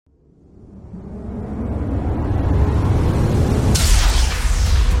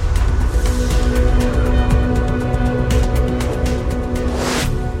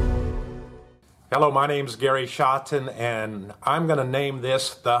Hello, my name's Gary Shotton, and I'm going to name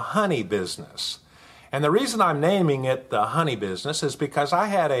this the honey business. And the reason I'm naming it the honey business is because I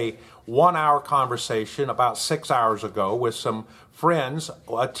had a 1-hour conversation about 6 hours ago with some friends,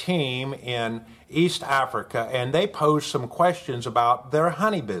 a team in East Africa, and they posed some questions about their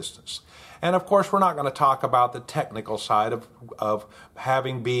honey business. And of course, we're not going to talk about the technical side of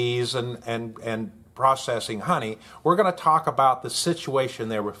having bees and processing honey. We're going to talk about the situation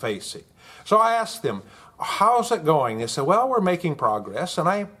they were facing. So I asked them, how's it going? They said, well, we're making progress. And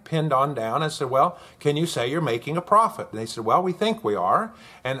I pinned on down and said, well, can you say you're making a profit? And they said, well, we think we are.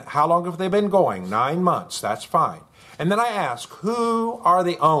 And how long have they been going? 9 months. That's fine. And then I asked, who are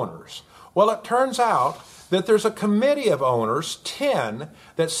the owners? Well, it turns out that there's a committee of owners, 10,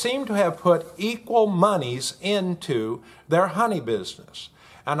 that seem to have put equal monies into their honey business.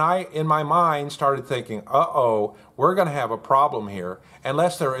 And I, in my mind, started thinking, uh-oh, we're going to have a problem here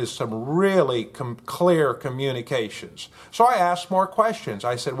unless there is some really clear communications. So I asked more questions.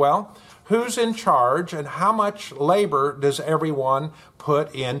 I said, well, who's in charge and how much labor does everyone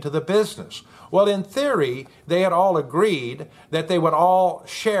put into the business? Well, in theory, they had all agreed that they would all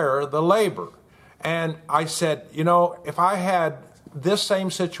share the labor. And I said, you know, if I had this same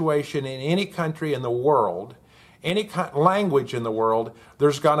situation in any country in the world, any language in the world,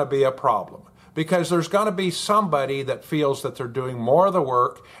 there's going to be a problem. Because there's going to be somebody that feels that they're doing more of the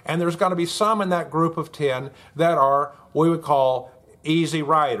work, and there's going to be some in that group of 10 that are, we would call, easy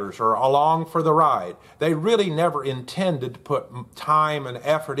riders or along for the ride. They really never intended to put time and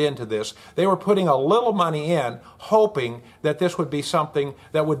effort into this. They were putting a little money in, hoping that this would be something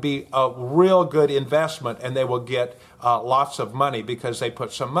that would be a real good investment, and they will get lots of money because they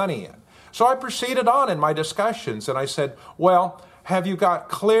put some money in. So I proceeded on in my discussions, and I said, well, have you got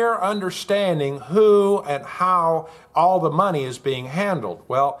clear understanding who and how all the money is being handled?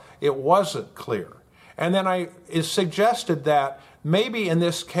 Well, it wasn't clear. And then I suggested that maybe in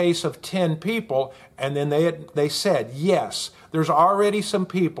this case of 10 people, and then they said, yes, there's already some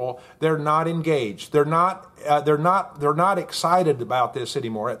people, they're not engaged. They're not excited about this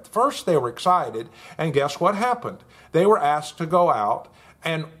anymore. At first they were excited, and guess what happened? They were asked to go out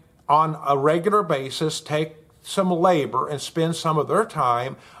and on a regular basis take some labor and spend some of their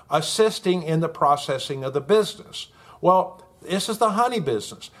time assisting in the processing of the business. Well, this is the honey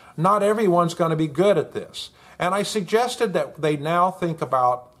business. Not everyone's going to be good at this. And I suggested that they now think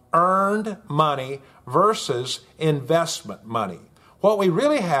about earned money versus investment money. What we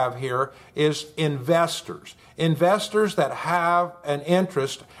really have here is investors. Investors that have an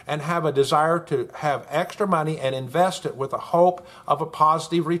interest and have a desire to have extra money and invest it with a hope of a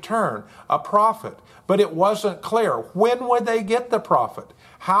positive return, a profit. But it wasn't clear. When would they get the profit?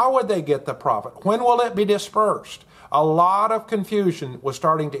 How would they get the profit? When will it be dispersed? A lot of confusion was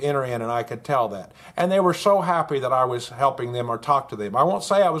starting to enter in, and I could tell that. And they were so happy that I was helping them or talk to them. I won't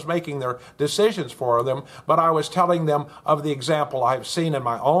say I was making their decisions for them, but I was telling them of the example I've seen in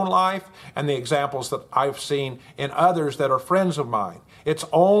my own life and the examples that I've seen in others that are friends of mine. It's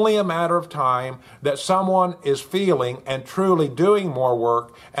only a matter of time that someone is feeling and truly doing more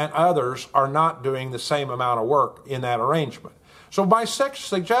work, and others are not doing the same amount of work in that arrangement. So my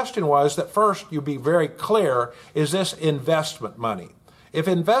suggestion was that first you be very clear, is this investment money? If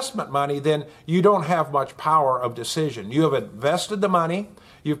investment money, then you don't have much power of decision. You have invested the money,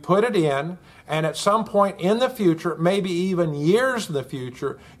 you've put it in, and at some point in the future, maybe even years in the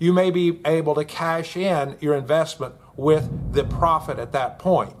future, you may be able to cash in your investment with the profit at that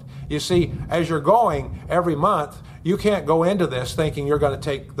point. You see, as you're going every month, you can't go into this thinking you're going to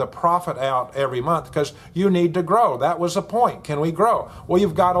take the profit out every month because you need to grow. That was the point. Can we grow? Well,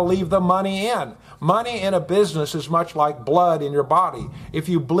 you've got to leave the money in. Money in a business is much like blood in your body. If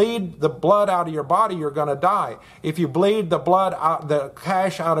you bleed the blood out of your body, you're going to die. If you bleed the blood out, the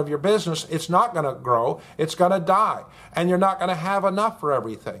cash out of your business, it's not going to grow. It's going to die. And you're not going to have enough for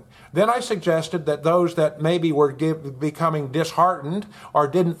everything. Then I suggested that those that maybe were becoming disheartened or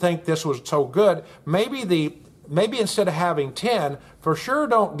didn't think this was so good, maybe instead of having 10, for sure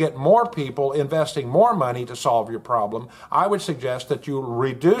don't get more people investing more money to solve your problem. I would suggest that you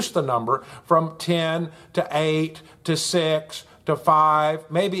reduce the number from 10 to 8 to 6 to 5,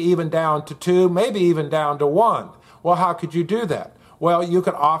 maybe even down to 2, maybe even down to 1. Well, how could you do that? Well, you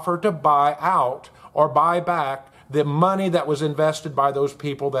could offer to buy out or buy back the money that was invested by those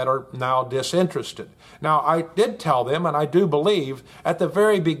people that are now disinterested. Now, I did tell them, and I do believe, at the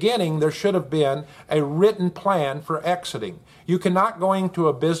very beginning there should have been a written plan for exiting. You cannot go into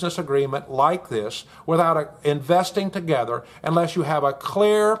a business agreement like this without investing together unless you have a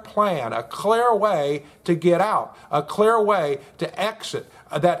clear plan, a clear way to get out, a clear way to exit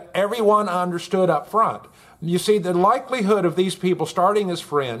that everyone understood up front. You see, the likelihood of these people starting as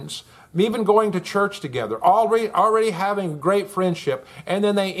friends, even going to church together, already having a great friendship, and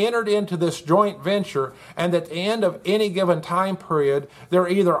then they entered into this joint venture, and at the end of any given time period, they're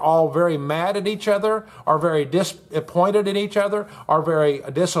either all very mad at each other, or very disappointed in each other, or very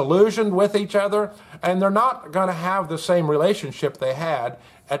disillusioned with each other, and they're not going to have the same relationship they had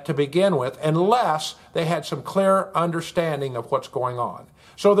to begin with unless they had some clear understanding of what's going on.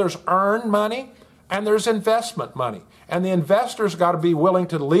 So there's earned money, and there's investment money. And the investor's got to be willing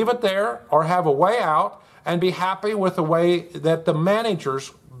to leave it there or have a way out and be happy with the way that the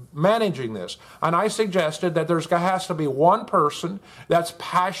manager's managing this. And I suggested that there has to be one person that's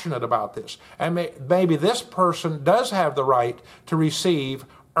passionate about this. And maybe this person does have the right to receive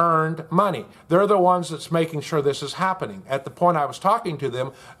earned money. They're the ones that's making sure this is happening. At the point I was talking to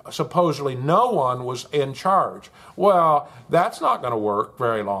them, supposedly no one was in charge. Well, that's not going to work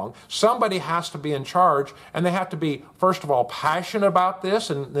very long. Somebody has to be in charge, and they have to be, first of all, passionate about this,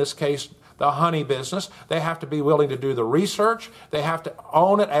 in this case, the honey business. They have to be willing to do the research. They have to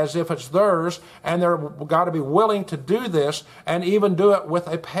own it as if it's theirs, and they're got to be willing to do this and even do it with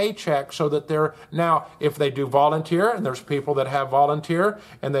a paycheck so that they're now, if they do volunteer, and there's people that have volunteer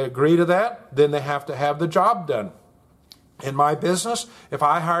and they agree to that, then they have to have the job done. In my business, if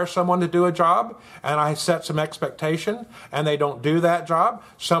I hire someone to do a job and I set some expectation and they don't do that job,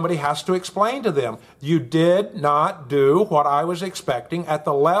 somebody has to explain to them, you did not do what I was expecting at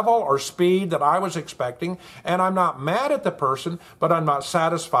the level or speed that I was expecting, and I'm not mad at the person, but I'm not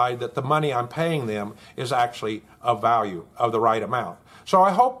satisfied that the money I'm paying them is actually of value, of the right amount. So I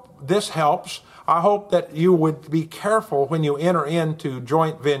hope this helps. I hope that you would be careful when you enter into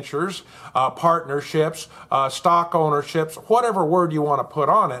joint ventures, partnerships, stock ownerships, whatever word you want to put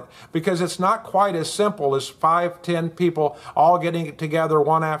on it, because it's not quite as simple as 5, 10 people all getting together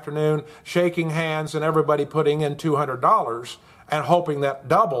one afternoon, shaking hands, and everybody putting in $200 and hoping that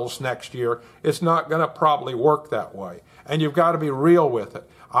doubles next year. It's not going to probably work that way. And you've got to be real with it.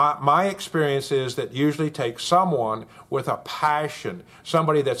 My experience is that usually takes someone with a passion,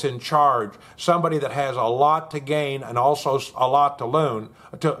 somebody that's in charge, somebody that has a lot to gain and also a lot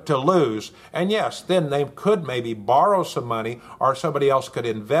to lose. And yes, then they could maybe borrow some money or somebody else could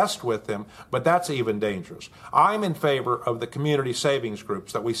invest with them, but that's even dangerous. I'm in favor of the community savings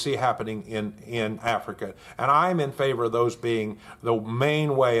groups that we see happening in Africa, and I'm in favor of those being the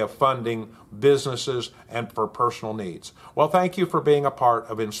main way of funding businesses and for personal needs. Well, thank you for being a part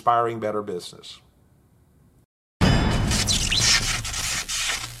of Inspiring Better Business.